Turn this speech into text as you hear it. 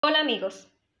Hola amigos,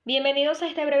 bienvenidos a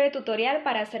este breve tutorial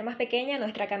para hacer más pequeña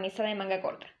nuestra camisa de manga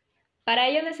corta. Para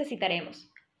ello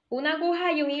necesitaremos una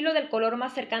aguja y un hilo del color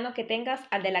más cercano que tengas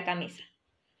al de la camisa.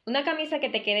 Una camisa que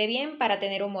te quede bien para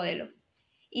tener un modelo.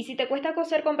 Y si te cuesta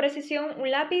coser con precisión, un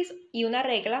lápiz y una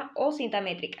regla o cinta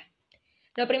métrica.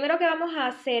 Lo primero que vamos a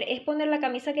hacer es poner la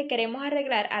camisa que queremos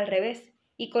arreglar al revés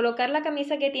y colocar la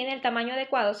camisa que tiene el tamaño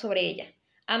adecuado sobre ella,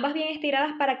 ambas bien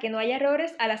estiradas para que no haya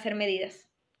errores al hacer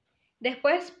medidas.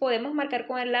 Después podemos marcar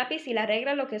con el lápiz y la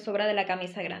regla lo que sobra de la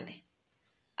camisa grande.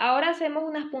 Ahora hacemos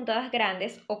unas puntadas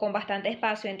grandes o con bastante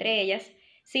espacio entre ellas,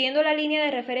 siguiendo la línea de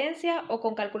referencia o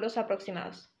con cálculos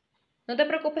aproximados. No te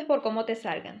preocupes por cómo te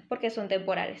salgan, porque son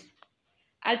temporales.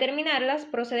 Al terminarlas,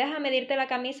 procedes a medirte la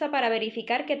camisa para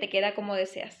verificar que te queda como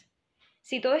deseas.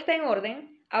 Si todo está en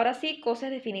orden, ahora sí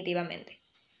coses definitivamente.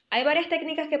 Hay varias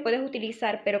técnicas que puedes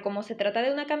utilizar, pero como se trata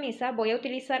de una camisa, voy a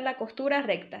utilizar la costura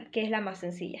recta, que es la más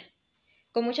sencilla.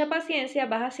 Con mucha paciencia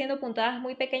vas haciendo puntadas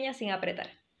muy pequeñas sin apretar.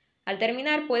 Al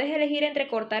terminar puedes elegir entre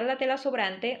cortar la tela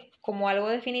sobrante como algo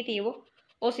definitivo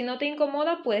o si no te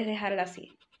incomoda puedes dejarla así.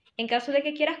 En caso de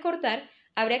que quieras cortar,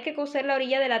 habría que coser la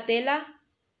orilla de la tela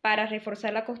para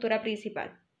reforzar la costura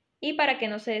principal y para que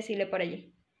no se deshile por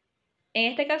allí. En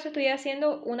este caso estoy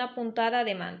haciendo una puntada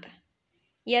de manta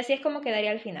y así es como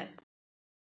quedaría al final.